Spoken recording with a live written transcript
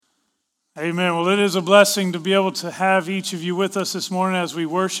Amen. Well, it is a blessing to be able to have each of you with us this morning as we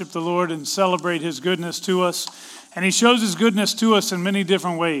worship the Lord and celebrate His goodness to us. And He shows His goodness to us in many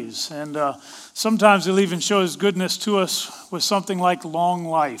different ways. And sometimes He'll even show His goodness to us with something like long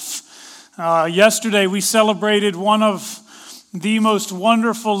life. Yesterday, we celebrated one of the most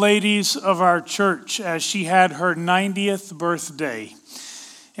wonderful ladies of our church as she had her 90th birthday.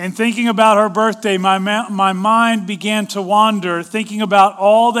 And thinking about her birthday, my mind began to wander, thinking about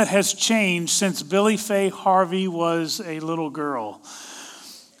all that has changed since Billie Faye Harvey was a little girl.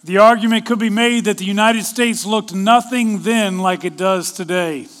 The argument could be made that the United States looked nothing then like it does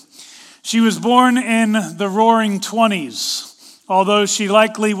today. She was born in the roaring 20s, although she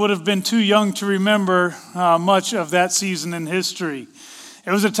likely would have been too young to remember much of that season in history.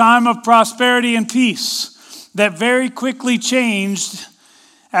 It was a time of prosperity and peace that very quickly changed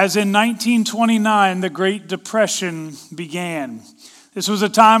as in 1929, the Great Depression began. This was a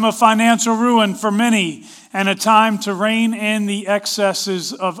time of financial ruin for many and a time to rein in the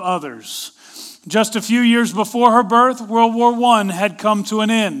excesses of others. Just a few years before her birth, World War I had come to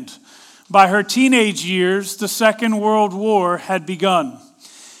an end. By her teenage years, the Second World War had begun.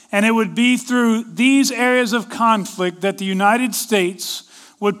 And it would be through these areas of conflict that the United States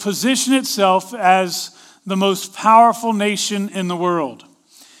would position itself as the most powerful nation in the world.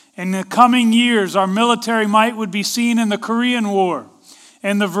 In the coming years, our military might would be seen in the Korean War,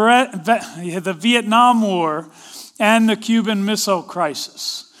 in the Vietnam War, and the Cuban Missile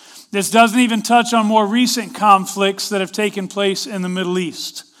Crisis. This doesn't even touch on more recent conflicts that have taken place in the Middle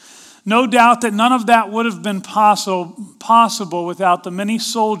East. No doubt that none of that would have been possible without the many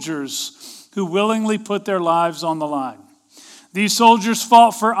soldiers who willingly put their lives on the line. These soldiers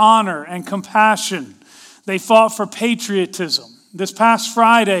fought for honor and compassion. They fought for patriotism. This past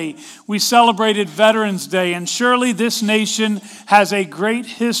Friday, we celebrated Veterans Day, and surely this nation has a great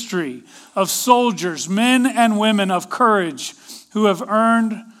history of soldiers, men and women of courage, who have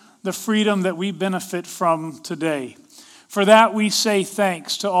earned the freedom that we benefit from today. For that, we say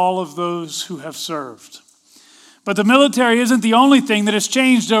thanks to all of those who have served. But the military isn't the only thing that has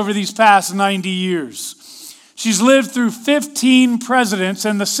changed over these past 90 years. She's lived through 15 presidents,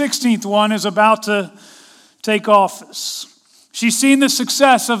 and the 16th one is about to take office. She's seen the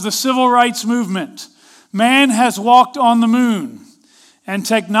success of the civil rights movement. Man has walked on the moon, and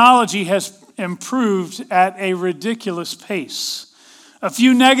technology has improved at a ridiculous pace. A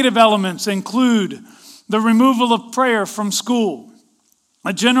few negative elements include the removal of prayer from school,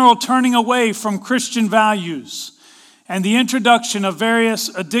 a general turning away from Christian values, and the introduction of various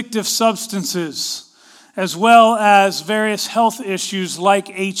addictive substances, as well as various health issues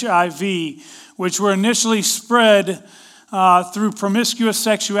like HIV, which were initially spread through promiscuous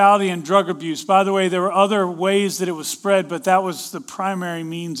sexuality and drug abuse. By the way, there were other ways that it was spread, but that was the primary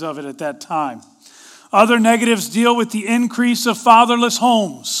means of it at that time. Other negatives deal with the increase of fatherless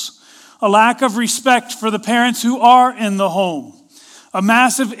homes, a lack of respect for the parents who are in the home, a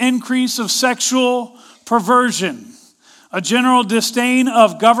massive increase of sexual perversion, a general disdain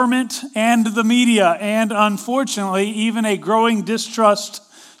of government and the media, and unfortunately, even a growing distrust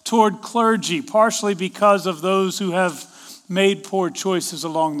toward clergy, partially because of those who have made poor choices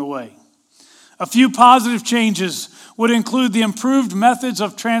along the way. A few positive changes would include the improved methods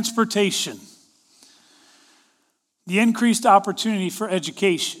of transportation, the increased opportunity for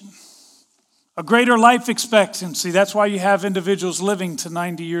education, a greater life expectancy. That's why you have individuals living to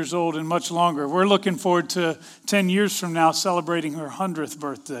 90 years old and much longer. We're looking forward to 10 years from now celebrating her 100th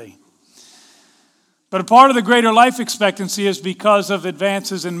birthday. But a part of the greater life expectancy is because of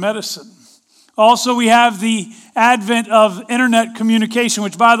advances in medicine. Also, we have the advent of internet communication,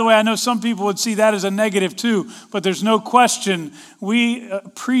 which, by the way, I know some people would see that as a negative too, but there's no question we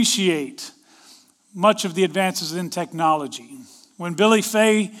appreciate much of the advances in technology. When Billie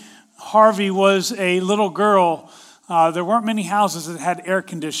Faye Harvey was a little girl, there weren't many houses that had air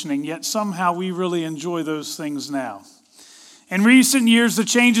conditioning, yet somehow we really enjoy those things now. In recent years, the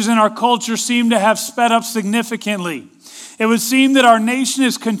changes in our culture seem to have sped up significantly. It would seem that our nation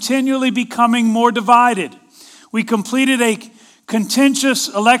is continually becoming more divided. We completed a contentious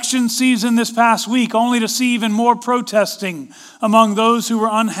election season this past week, only to see even more protesting among those who were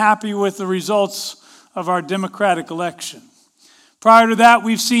unhappy with the results of our democratic election. Prior to that,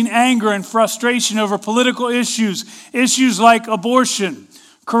 we've seen anger and frustration over political issues like abortion,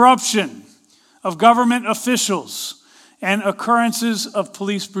 corruption of government officials, and occurrences of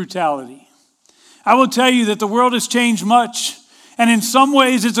police brutality. I will tell you that the world has changed much, and in some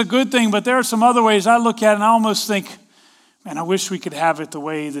ways it's a good thing, but there are some other ways I look at it and I almost think, man, I wish we could have it the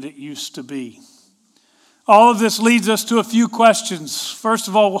way that it used to be. All of this leads us to a few questions. First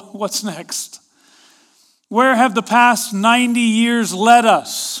of all, what's next? Where have the past 90 years led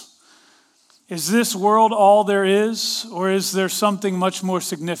us? Is this world all there is, or is there something much more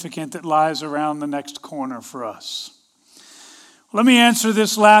significant that lies around the next corner for us? Let me answer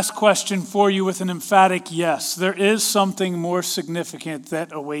this last question for you with an emphatic yes. There is something more significant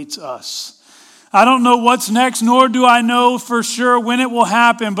that awaits us. I don't know what's next, nor do I know for sure when it will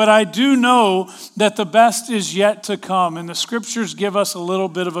happen, but I do know that the best is yet to come, and the scriptures give us a little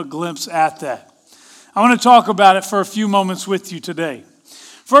bit of a glimpse at that. I want to talk about it for a few moments with you today.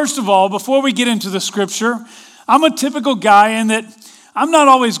 First of all, before we get into the scripture, I'm a typical guy in that I'm not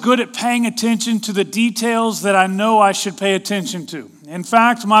always good at paying attention to the details that I know I should pay attention to. In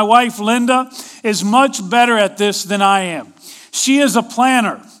fact, my wife, Linda, is much better at this than I am. She is a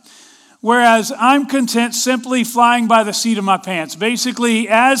planner, whereas I'm content simply flying by the seat of my pants. Basically,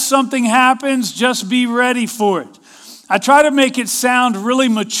 as something happens, just be ready for it. I try to make it sound really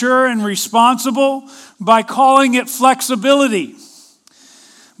mature and responsible by calling it flexibility.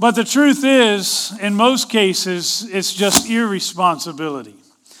 But the truth is, in most cases, it's just irresponsibility.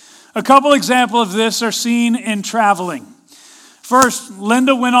 A couple examples of this are seen in traveling. First,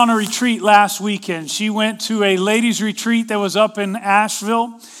 Linda went on a retreat last weekend. She went to a ladies' retreat that was up in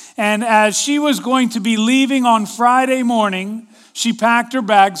Asheville. And as she was going to be leaving on Friday morning, she packed her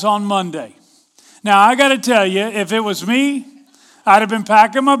bags on Monday. Now, I got to tell you, if it was me, I'd have been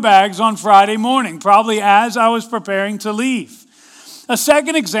packing my bags on Friday morning, probably as I was preparing to leave. A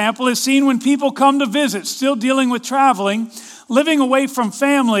second example is seen when people come to visit, still dealing with traveling, living away from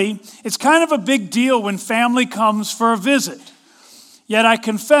family. It's kind of a big deal when family comes for a visit. Yet I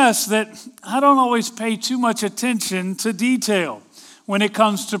confess that I don't always pay too much attention to detail when it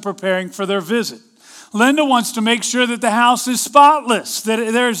comes to preparing for their visit. Linda wants to make sure that the house is spotless, that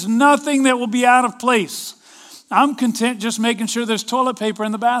there's nothing that will be out of place. I'm content just making sure there's toilet paper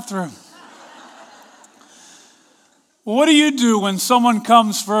in the bathroom. What do you do when someone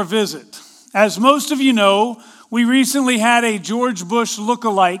comes for a visit? As most of you know, we recently had a George Bush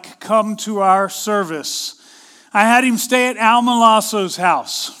lookalike come to our service. I had him stay at Al Malasso's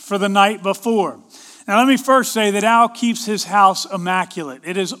house for the night before. Now, let me first say that Al keeps his house immaculate.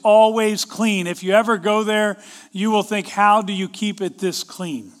 It is always clean. If you ever go there, you will think, how do you keep it this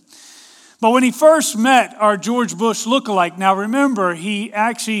clean? But when he first met our George Bush lookalike, now remember, he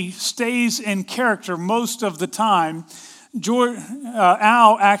actually stays in character most of the time.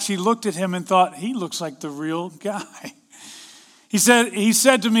 Al actually looked at him and thought, he looks like the real guy. He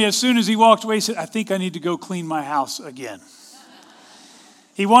said to me as soon as he walked away, he said, I think I need to go clean my house again.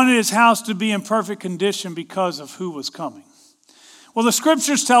 He wanted his house to be in perfect condition because of who was coming. Well, the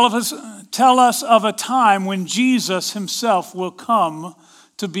scriptures tell us of a time when Jesus himself will come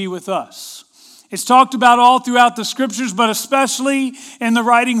to be with us. It's talked about all throughout the scriptures, but especially in the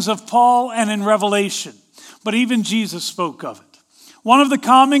writings of Paul and in Revelation. But even Jesus spoke of it. One of the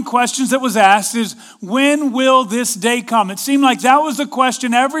common questions that was asked is, when will this day come? It seemed like that was the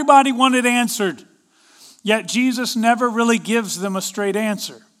question everybody wanted answered. Yet Jesus never really gives them a straight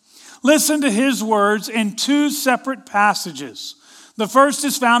answer. Listen to his words in two separate passages. The first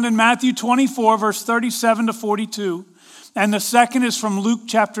is found in Matthew 24, verse 37 to 42. And the second is from Luke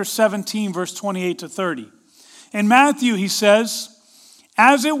chapter 17, verse 28 to 30. In Matthew, he says,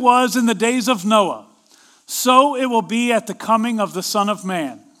 as it was in the days of Noah, so it will be at the coming of the Son of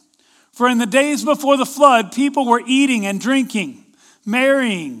Man. For in the days before the flood, people were eating and drinking,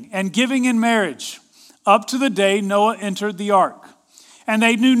 marrying and giving in marriage, up to the day Noah entered the ark. And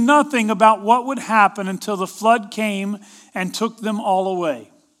they knew nothing about what would happen until the flood came and took them all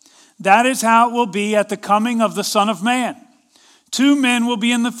away. That is how it will be at the coming of the Son of Man. 2 men will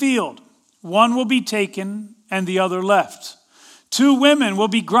be in the field. One will be taken and the other left. 2 women will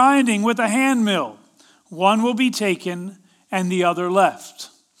be grinding with a handmill. One will be taken and the other left.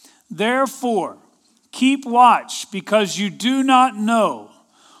 Therefore, keep watch, because you do not know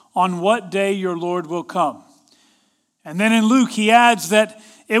on what day your Lord will come. And then in Luke, he adds that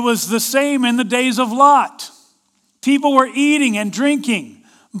it was the same in the days of Lot. People were eating and drinking,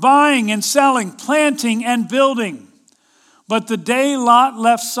 buying and selling, planting and building. But the day Lot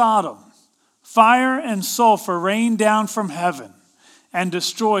left Sodom, fire and sulfur rained down from heaven and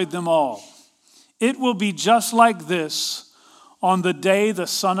destroyed them all. It will be just like this on the day the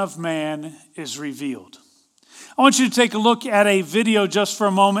Son of Man is revealed. I want you to take a look at a video just for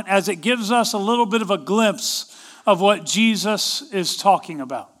a moment, as it gives us a little bit of a glimpse of what Jesus is talking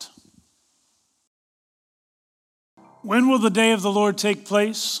about. When will the day of the Lord take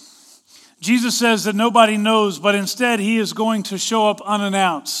place? Jesus says that nobody knows, but instead he is going to show up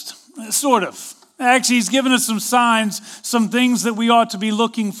unannounced. Sort of. Actually, he's given us some signs, some things that we ought to be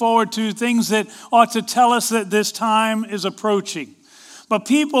looking forward to, things that ought to tell us that this time is approaching. But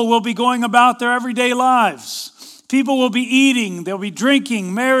people will be going about their everyday lives. People will be eating, they'll be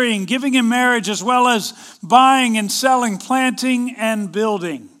drinking, marrying, giving in marriage, as well as buying and selling, planting and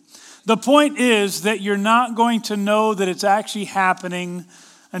building. The point is that you're not going to know that it's actually happening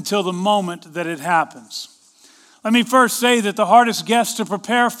until the moment that it happens. Let me first say that the hardest guest to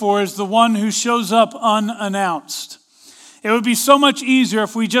prepare for is the one who shows up unannounced. It would be so much easier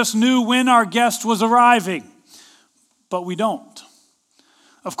if we just knew when our guest was arriving, but we don't.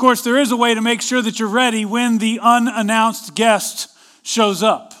 Of course, there is a way to make sure that you're ready when the unannounced guest shows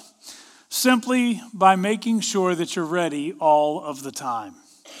up, simply by making sure that you're ready all of the time.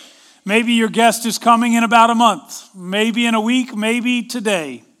 Maybe your guest is coming in about a month, maybe in a week, maybe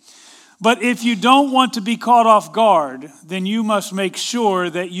today. But if you don't want to be caught off guard, then you must make sure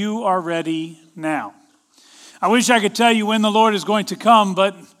that you are ready now. I wish I could tell you when the Lord is going to come,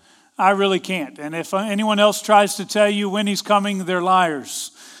 but I really can't. And if anyone else tries to tell you when he's coming, they're liars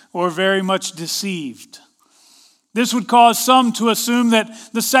or very much deceived. This would cause some to assume that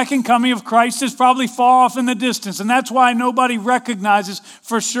the second coming of Christ is probably far off in the distance, and that's why nobody recognizes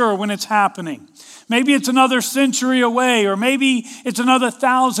for sure when it's happening. Maybe it's another century away, or maybe it's another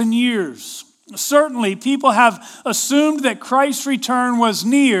 1,000 years. Certainly, people have assumed that Christ's return was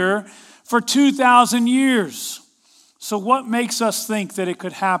near for 2,000 years. So what makes us think that it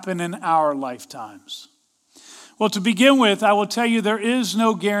could happen in our lifetimes? Well, to begin with, I will tell you there is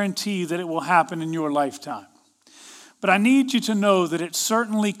no guarantee that it will happen in your lifetime. But I need you to know that it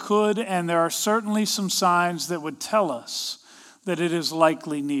certainly could, and there are certainly some signs that would tell us that it is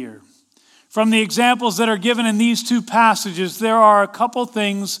likely near. From the examples that are given in these two passages, there are a couple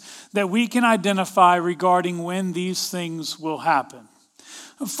things that we can identify regarding when these things will happen.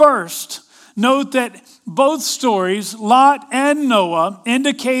 First, note that both stories, Lot and Noah,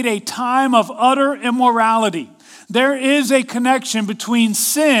 indicate a time of utter immorality. There is a connection between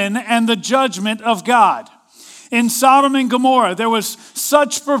sin and the judgment of God. In Sodom and Gomorrah, there was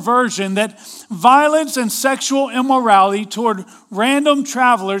such perversion that violence and sexual immorality toward random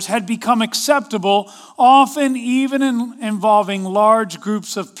travelers had become acceptable, often even involving large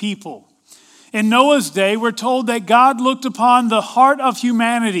groups of people. In Noah's day, we're told that God looked upon the heart of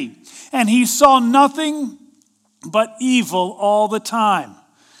humanity, and he saw nothing but evil all the time.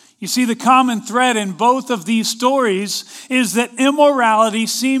 You see, the common thread in both of these stories is that immorality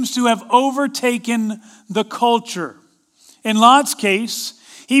seems to have overtaken the culture. In Lot's case,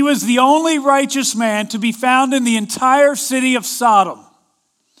 he was the only righteous man to be found in the entire city of Sodom.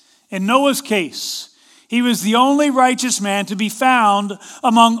 In Noah's case, he was the only righteous man to be found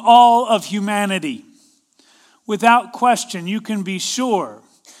among all of humanity. Without question, you can be sure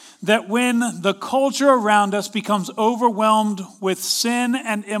that when the culture around us becomes overwhelmed with sin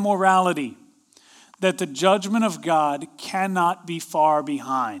and immorality, that the judgment of God cannot be far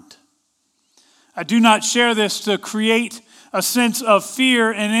behind. I do not share this to create a sense of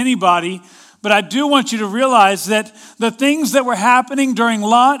fear in anybody, but I do want you to realize that the things that were happening during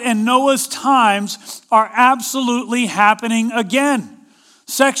Lot and Noah's times are absolutely happening again.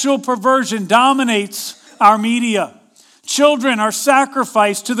 Sexual perversion dominates our media. Children are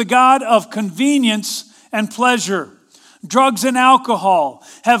sacrificed to the god of convenience and pleasure. Drugs and alcohol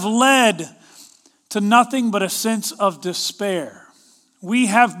have led to nothing but a sense of despair. We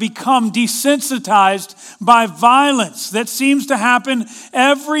have become desensitized by violence that seems to happen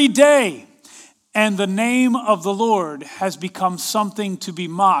every day. And the name of the Lord has become something to be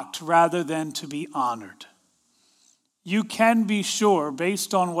mocked rather than to be honored. You can be sure,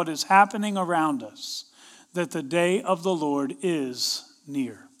 based on what is happening around us, that the day of the Lord is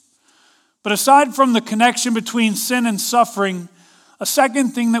near. But aside from the connection between sin and suffering, a second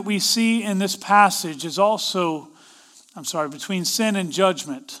thing that we see in this passage is between sin and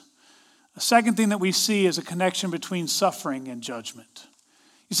judgment. A second thing that we see is a connection between suffering and judgment.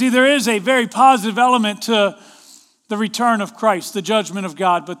 You see, there is a very positive element to the return of Christ, the judgment of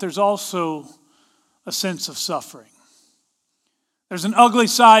God, but there's also a sense of suffering. There's an ugly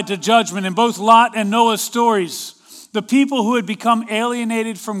side to judgment in both Lot and Noah's stories. The people who had become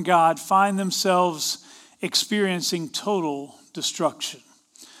alienated from God find themselves experiencing total destruction.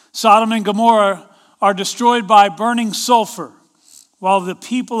 Sodom and Gomorrah are destroyed by burning sulfur, while the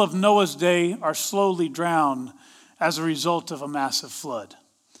people of Noah's day are slowly drowned as a result of a massive flood.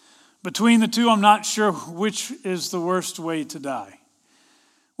 Between the two, I'm not sure which is the worst way to die.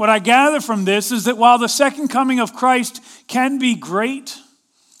 What I gather from this is that while the second coming of Christ can be great,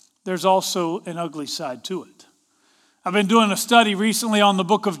 there's also an ugly side to it. I've been doing a study recently on the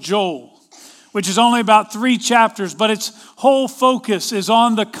book of Joel. which is only about 3 chapters, but its whole focus is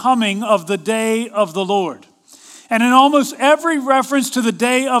on the coming of the day of the Lord. And in almost every reference to the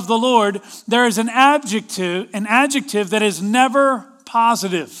day of the Lord, there is an adjective that is never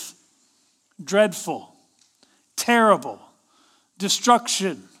positive: dreadful, terrible,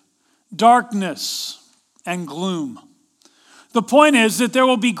 destruction, darkness, and gloom. The point is that there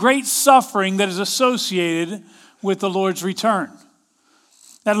will be great suffering that is associated with the Lord's return.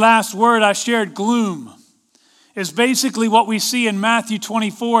 That last word I shared, gloom, is basically what we see in Matthew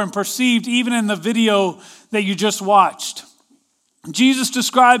 24 and perceived even in the video that you just watched. Jesus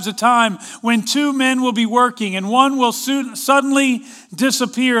describes a time when 2 men will be working and one will suddenly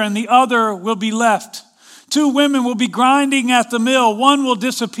disappear and the other will be left. 2 women will be grinding at the mill. One will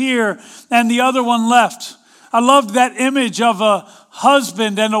disappear and the other one left. I loved that image of a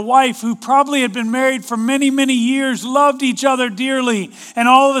husband and a wife who probably had been married for many, many years, loved each other dearly, and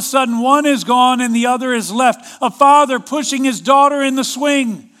all of a sudden one is gone and the other is left. A father pushing his daughter in the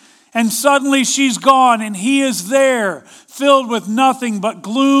swing, and suddenly she's gone and he is there, filled with nothing but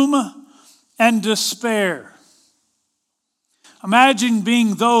gloom and despair. Imagine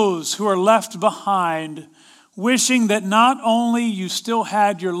being those who are left behind, wishing that not only you still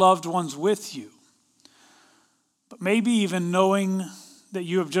had your loved ones with you, but maybe even knowing that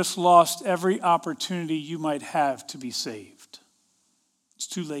you have just lost every opportunity you might have to be saved. It's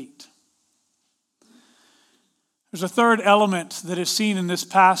too late. There's a third element that is seen in this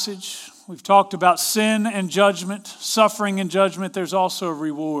passage. We've talked about sin and judgment, suffering and judgment. There's also a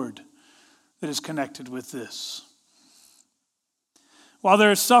reward that is connected with this. While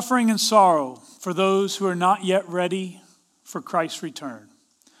there is suffering and sorrow for those who are not yet ready for Christ's return,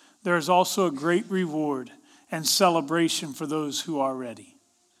 there is also a great reward and celebration for those who are ready.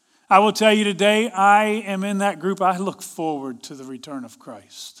 I will tell you today, I am in that group. I look forward to the return of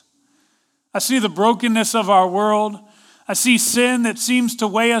Christ. I see the brokenness of our world. I see sin that seems to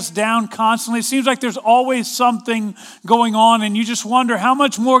weigh us down constantly. It seems like there's always something going on, and you just wonder how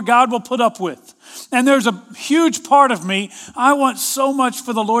much more God will put up with. And there's a huge part of me, I want so much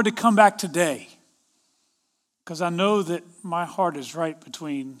for the Lord to come back today, because I know that my heart is right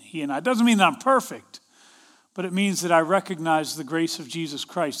between He and I. It doesn't mean that I'm perfect, but it means that I recognize the grace of Jesus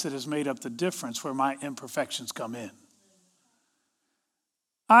Christ that has made up the difference where my imperfections come in.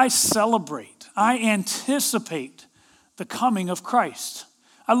 I celebrate, I anticipate the coming of Christ.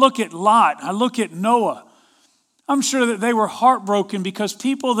 I look at Lot, I look at Noah. I'm sure that they were heartbroken because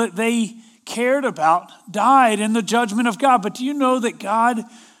people that they cared about died in the judgment of God. But do you know that God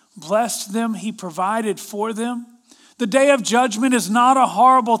blessed them? He provided for them. The day of judgment is not a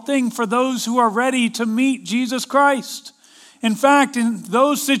horrible thing for those who are ready to meet Jesus Christ. In fact, in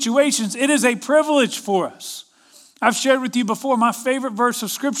those situations, it is a privilege for us. I've shared with you before, my favorite verse of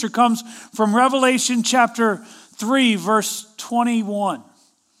Scripture comes from Revelation chapter 3, verse 21,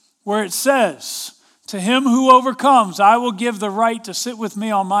 where it says, "To him who overcomes, I will give the right to sit with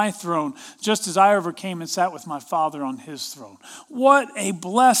me on my throne, just as I overcame and sat with my Father on his throne." What a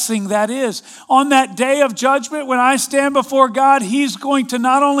blessing that is. On that day of judgment, when I stand before God, He's going to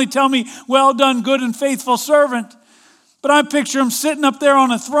not only tell me, "Well done, good and faithful servant," but I picture Him sitting up there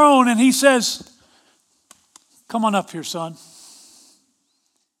on a throne and He says, "Come on up here, son."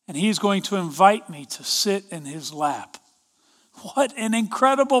 And He's going to invite me to sit in His lap. What an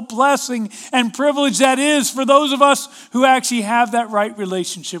incredible blessing and privilege that is for those of us who actually have that right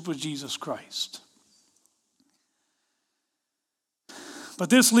relationship with Jesus Christ. But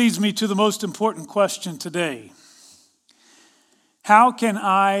this leads me to the most important question today. How can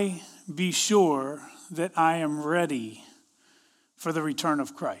I be sure that I am ready for the return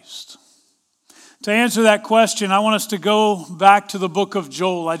of Christ? To answer that question, I want us to go back to the book of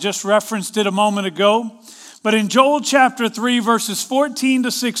Joel. I just referenced it a moment ago. But in Joel chapter 3, verses 14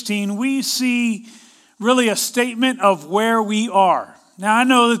 to 16, we see really a statement of where we are. Now, I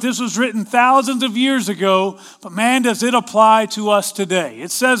know that this was written thousands of years ago, but man, does it apply to us today.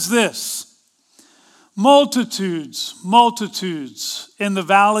 It says this: "Multitudes, multitudes in the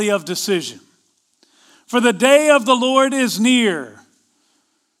valley of decision. For the day of the Lord is near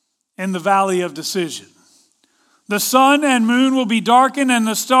in the valley of decision. The sun and moon will be darkened and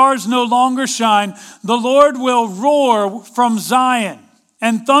the stars no longer shine. The Lord will roar from Zion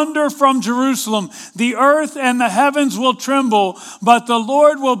and thunder from Jerusalem. The earth and the heavens will tremble, but the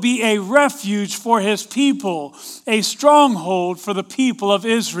Lord will be a refuge for His people, a stronghold for the people of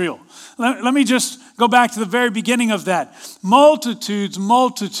Israel." Let me just go back to the very beginning of that. Multitudes,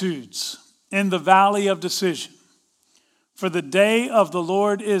 multitudes in the valley of decision. For the day of the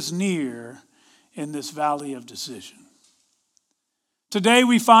Lord is near in this valley of decision. Today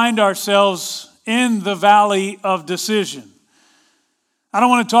we find ourselves in the valley of decision. I don't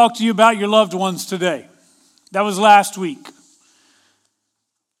want to talk to you about your loved ones today. That was last week.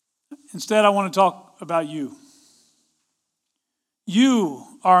 Instead, I want to talk about you. You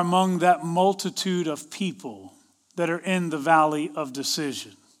are among that multitude of people that are in the valley of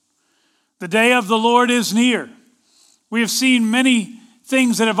decision. The day of the Lord is near. We have seen many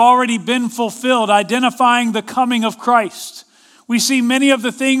things that have already been fulfilled, identifying the coming of Christ. We see many of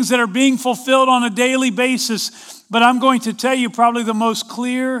the things that are being fulfilled on a daily basis, but I'm going to tell you probably the most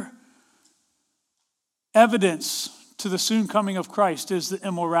clear evidence to the soon coming of Christ is the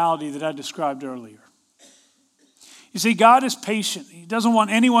immorality that I described earlier. You see, God is patient. He doesn't want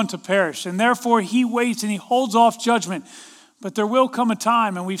anyone to perish, and therefore He waits and He holds off judgment. But there will come a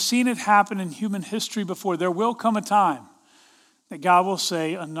time, and we've seen it happen in human history before, there will come a time that God will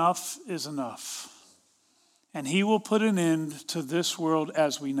say, enough is enough. And He will put an end to this world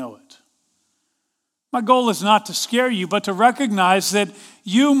as we know it. My goal is not to scare you, but to recognize that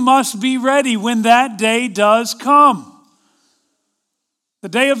you must be ready when that day does come. The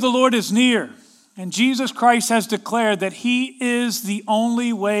day of the Lord is near, and Jesus Christ has declared that He is the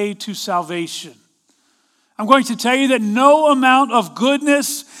only way to salvation. I'm going to tell you that no amount of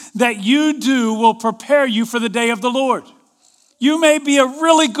goodness that you do will prepare you for the day of the Lord. You may be a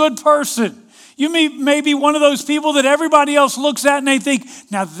really good person. You may be one of those people that everybody else looks at and they think,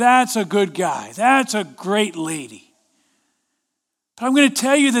 now that's a good guy. That's a great lady. But I'm going to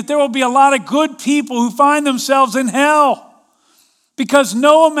tell you that there will be a lot of good people who find themselves in hell because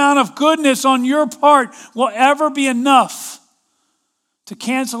no amount of goodness on your part will ever be enough to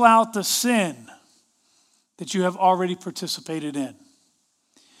cancel out the sin that you have already participated in.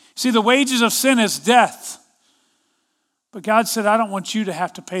 See, the wages of sin is death. But God said, I don't want you to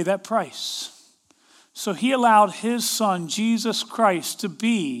have to pay that price. So He allowed His Son, Jesus Christ, to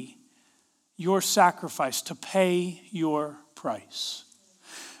be your sacrifice, to pay your price.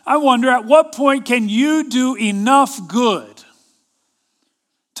 I wonder, at what point can you do enough good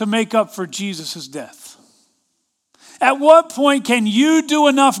to make up for Jesus' death? At what point can you do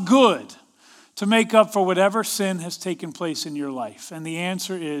enough good to make up for whatever sin has taken place in your life? And the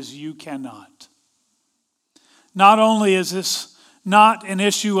answer is you cannot. Not only is this not an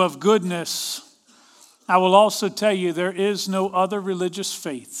issue of goodness, I will also tell you there is no other religious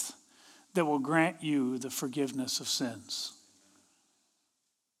faith that will grant you the forgiveness of sins.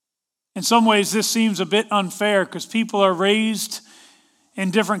 In some ways, this seems a bit unfair because people are raised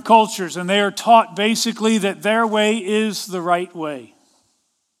in different cultures and they are taught basically that their way is the right way.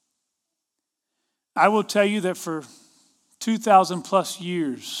 I will tell you that for 2,000 plus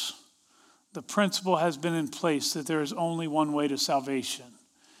years, the principle has been in place that there is only one way to salvation,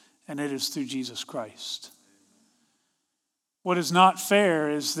 and it is through Jesus Christ. What is not fair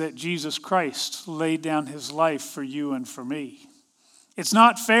is that Jesus Christ laid down His life for you and for me. It's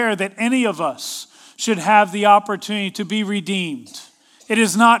not fair that any of us should have the opportunity to be redeemed. It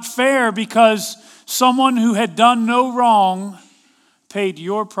is not fair because someone who had done no wrong paid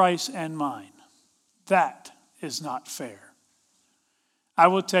your price and mine. That is not fair. I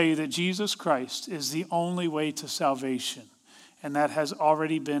will tell you that Jesus Christ is the only way to salvation, and that has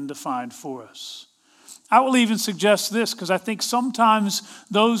already been defined for us. I will even suggest this because I think sometimes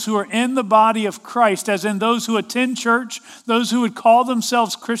those who are in the body of Christ, as in those who attend church, those who would call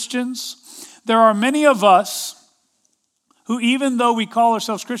themselves Christians, there are many of us who, even though we call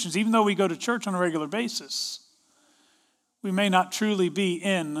ourselves Christians, even though we go to church on a regular basis, we may not truly be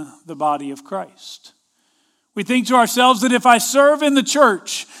in the body of Christ. We think to ourselves that if I serve in the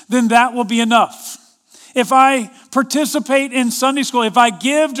church, then that will be enough. If I participate in Sunday school, if I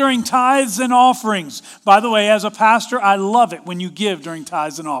give during tithes and offerings. By the way, as a pastor, I love it when you give during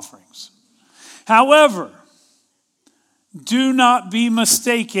tithes and offerings. However, do not be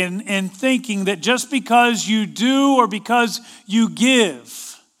mistaken in thinking that just because you do or because you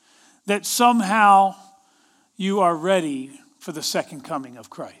give, that somehow you are ready for the second coming of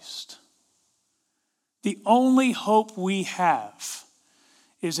Christ. The only hope we have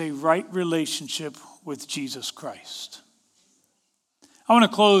is a right relationship with Jesus Christ. I want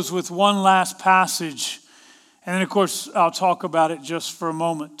to close with one last passage, and then of course I'll talk about it just for a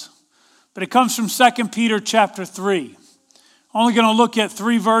moment. But it comes from 2 Peter chapter 3. Only going to look at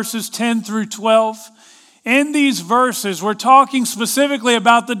 3 verses, 10 through 12. In these verses, we're talking specifically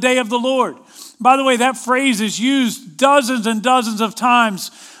about the day of the Lord. By the way, that phrase is used dozens and dozens of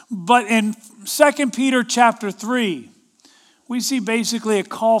times, but in 2 Peter chapter 3, we see basically a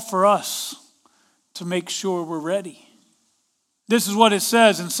call for us to make sure we're ready. This is what it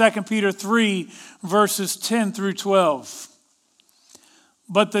says in 2 Peter 3, verses 10 through 12.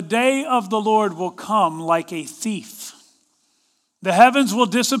 But the day of the Lord will come like a thief. The heavens will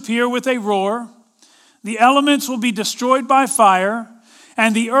disappear with a roar. The elements will be destroyed by fire,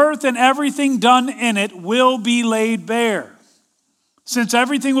 and the earth and everything done in it will be laid bare. Since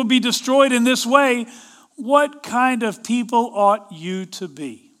everything will be destroyed in this way, what kind of people ought you to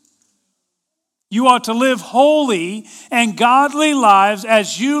be? You ought to live holy and godly lives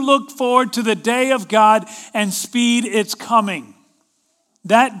as you look forward to the day of God and speed its coming.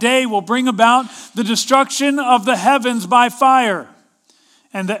 That day will bring about the destruction of the heavens by fire,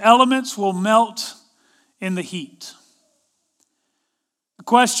 and the elements will melt in the heat. The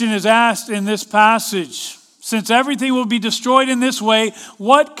question is asked in this passage, since everything will be destroyed in this way,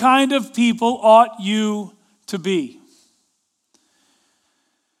 what kind of people ought you to be?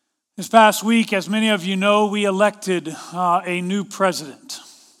 This past week, as many of you know, we elected a new president.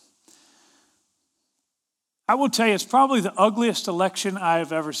 I will tell you, it's probably the ugliest election I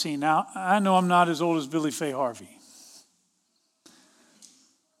have ever seen. Now, I know I'm not as old as Billy Faye Harvey,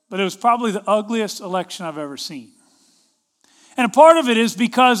 but it was probably the ugliest election I've ever seen. And a part of it is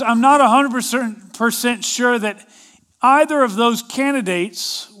because I'm not 100% sure that either of those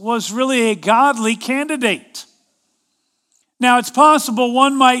candidates was really a godly candidate. Now, it's possible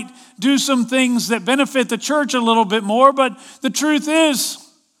one might do some things that benefit the church a little bit more, but the truth is,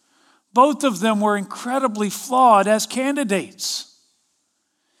 both of them were incredibly flawed as candidates.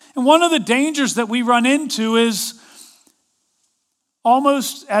 And one of the dangers that we run into is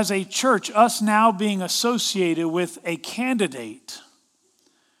almost as a church, us now being associated with a candidate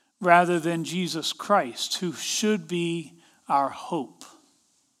rather than Jesus Christ, who should be our hope.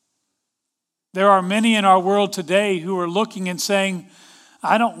 There are many in our world today who are looking and saying,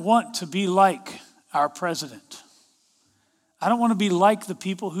 I don't want to be like our president. I don't want to be like the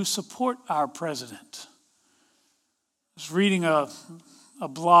people who support our president. I was reading a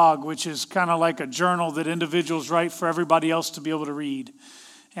blog, which is kind of like a journal that individuals write for everybody else to be able to read.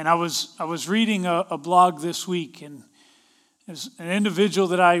 And I was reading a blog this week, and there's an individual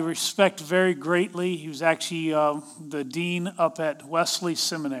that I respect very greatly. He was actually the dean up at Wesley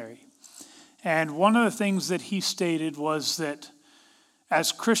Seminary. And one of the things that he stated was that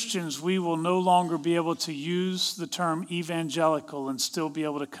as Christians, we will no longer be able to use the term evangelical and still be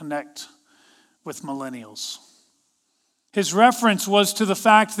able to connect with millennials. His reference was to the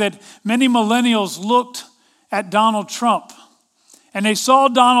fact that many millennials looked at Donald Trump and they saw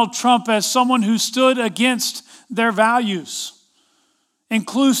Donald Trump as someone who stood against their values.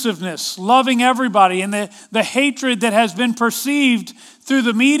 Inclusiveness, loving everybody, and the hatred that has been perceived through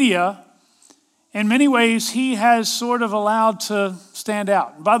the media. In many ways, he has sort of allowed to stand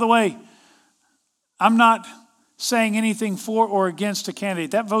out. And by the way, I'm not saying anything for or against a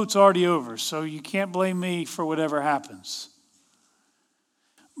candidate. That vote's already over, so you can't blame me for whatever happens.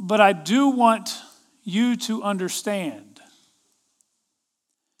 But I do want you to understand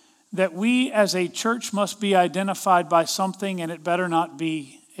that we as a church must be identified by something, and it better not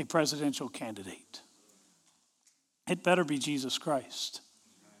be a presidential candidate. It better be Jesus Christ.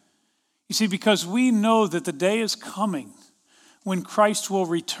 You see, because we know that the day is coming when Christ will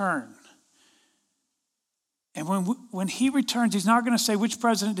return. And when he returns, he's not going to say, which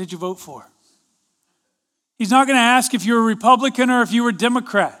president did you vote for? He's not going to ask if you're a Republican or if you were a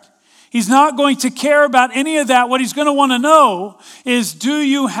Democrat. He's not going to care about any of that. What he's going to want to know is, do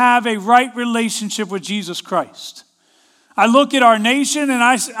you have a right relationship with Jesus Christ? I look at our nation and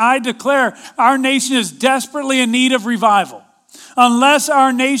I declare our nation is desperately in need of revival. Unless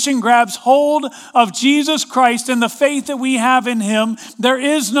our nation grabs hold of Jesus Christ and the faith that we have in him, there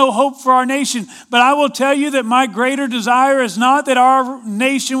is no hope for our nation. But I will tell you that my greater desire is not that our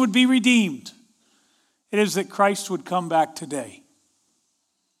nation would be redeemed. It is that Christ would come back today.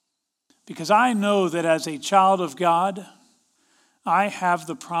 Because I know that as a child of God, I have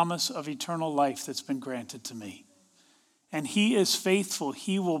the promise of eternal life that's been granted to me. And he is faithful.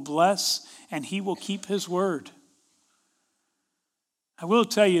 He will bless and he will keep his word. I will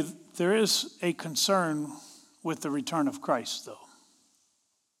tell you, there is a concern with the return of Christ, though.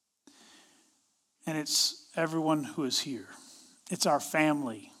 And it's everyone who is here. It's our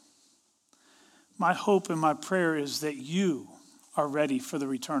family. My hope and my prayer is that you are ready for the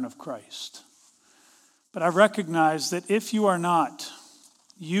return of Christ. But I recognize that if you are not,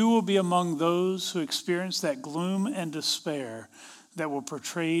 you will be among those who experience that gloom and despair that were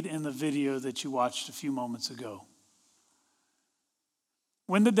portrayed in the video that you watched a few moments ago.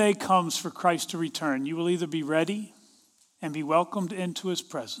 When the day comes for Christ to return, you will either be ready and be welcomed into his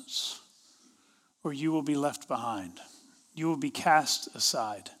presence, or you will be left behind. You will be cast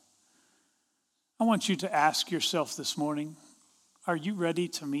aside. I want you to ask yourself this morning, Are you ready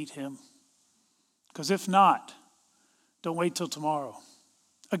to meet him? Because if not, don't wait till tomorrow.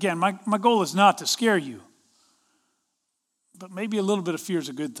 Again, my goal is not to scare you, but maybe a little bit of fear is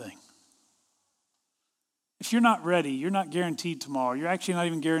a good thing. If you're not ready, you're not guaranteed tomorrow. You're actually not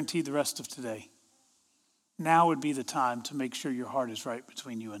even guaranteed the rest of today. Now would be the time to make sure your heart is right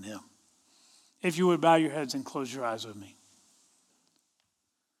between you and him. If you would bow your heads and close your eyes with me.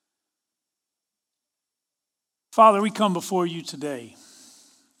 Father, we come before you today,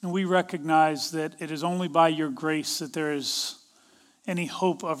 and we recognize that it is only by your grace that there is any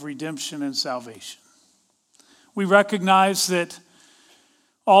hope of redemption and salvation. We recognize that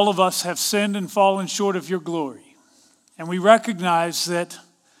all of us have sinned and fallen short of your glory. And we recognize that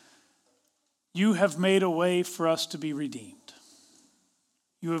you have made a way for us to be redeemed.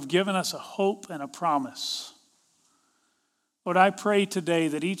 You have given us a hope and a promise. Lord, I pray today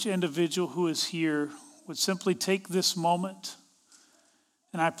that each individual who is here would simply take this moment,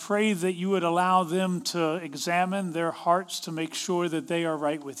 and I pray that you would allow them to examine their hearts to make sure that they are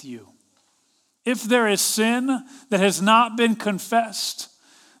right with you. If there is sin that has not been confessed,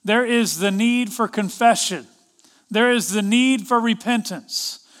 there is the need for confession. There is the need for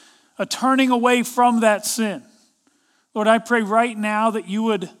repentance, a turning away from that sin. Lord, I pray right now that you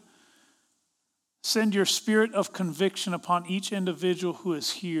would send your spirit of conviction upon each individual who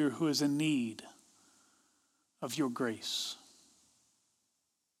is here, who is in need of your grace.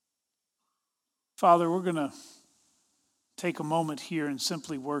 Father, we're going to take a moment here and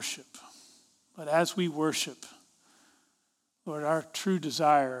simply worship. But as we worship, Lord, our true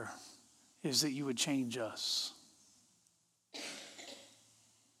desire is that you would change us.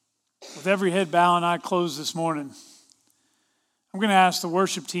 With every head bowed and eye closed this morning, I'm going to ask the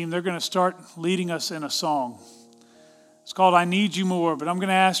worship team, they're going to start leading us in a song. It's called I Need You More, but I'm going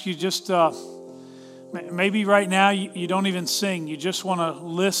to ask you just, maybe right now you don't even sing, you just want to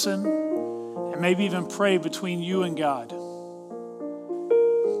listen and maybe even pray between you and God.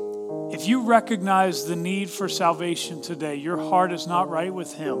 If you recognize the need for salvation today, your heart is not right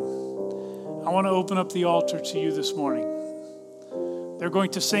with him, I want to open up the altar to you this morning. They're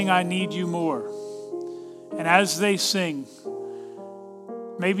going to sing, I Need You More. And as they sing,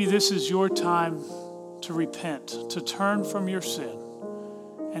 maybe this is your time to repent, to turn from your sin,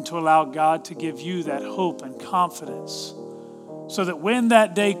 and to allow God to give you that hope and confidence so that when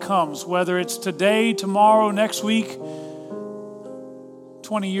that day comes, whether it's today, tomorrow, next week,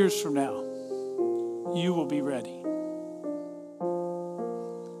 20 years from now, you will be ready.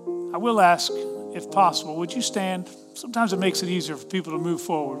 I will ask, if possible, would you stand? Sometimes it makes it easier for people to move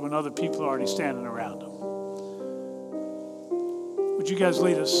forward when other people are already standing around them. Would you guys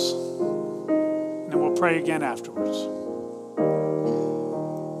lead us? And then we'll pray again afterwards.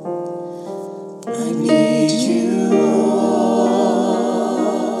 I need you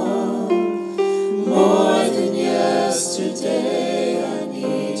more than yesterday. I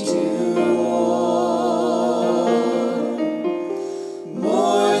need you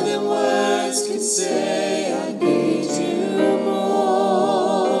more than words could say. I need you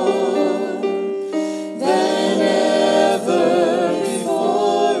more than ever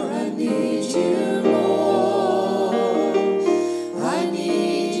before. I need you more. I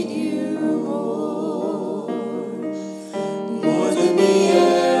need you more than the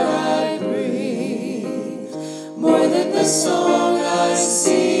air I breathe, more than the song I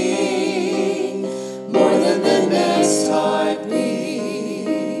sing, more than the next heartbeat,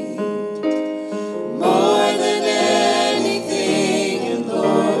 more than anything. And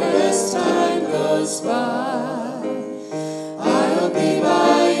Lord, as time goes by, I'll be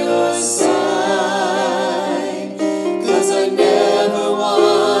by your side, 'cause I never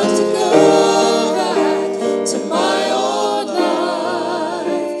want to go back to my old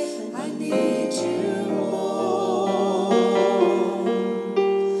life. I need you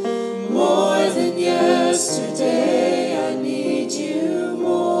more than yesterday. I need you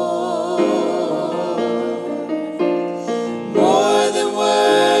more than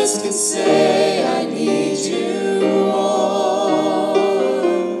words could say. I need you more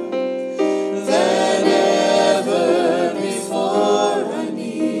than ever before. I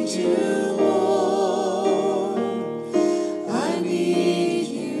need you more. I need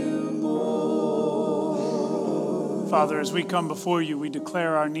you more. Father, as we come before you, we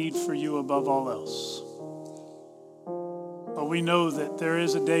declare our need for you above all else. But we know that there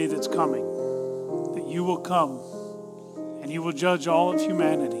is a day that's coming, that you will come and you will judge all of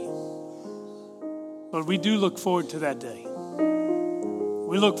humanity. Lord, we do look forward to that day.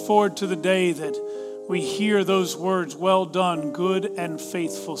 We look forward to the day that we hear those words, well done, good and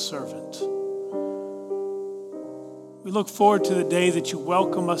faithful servant. We We look forward to the day that you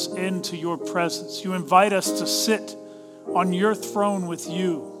welcome us into your presence. You invite us to sit on your throne with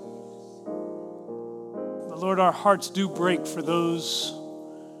you. But Lord, our hearts do break for those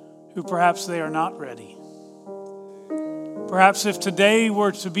who perhaps they are not ready. Perhaps if today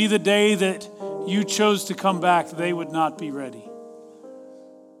were to be the day that you chose to come back, they would not be ready.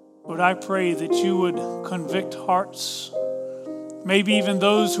 Lord, I pray that you would convict hearts, maybe even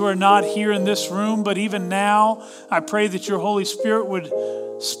those who are not here in this room, but even now, I pray that your Holy Spirit would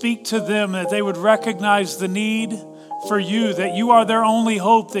speak to them, that they would recognize the need for you, that you are their only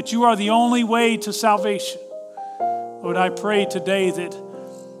hope, that you are the only way to salvation. Lord, I pray today that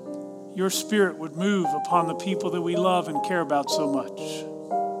your Spirit would move upon the people that we love and care about so much.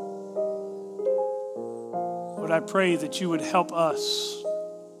 Lord, I pray that you would help us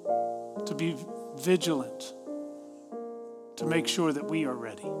to be vigilant, to make sure that we are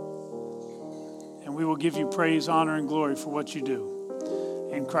ready. And we will give you praise, honor, and glory for what you do.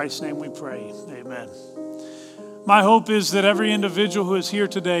 In Christ's name we pray, amen. My hope is that every individual who is here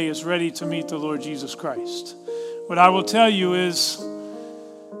today is ready to meet the Lord Jesus Christ. What I will tell you is,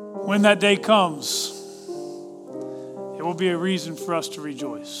 when that day comes, it will be a reason for us to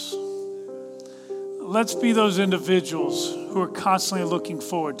rejoice. Let's be those individuals who are constantly looking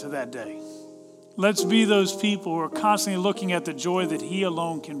forward to that day. Let's be those people who are constantly looking at the joy that He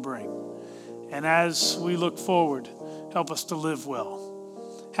alone can bring. And as we look forward, help us to live well.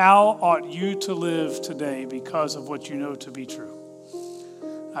 How ought you to live today because of what you know to be true?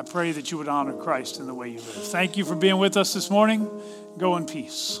 I pray that you would honor Christ in the way you live. Thank you for being with us this morning. Go in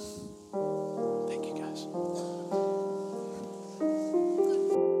peace.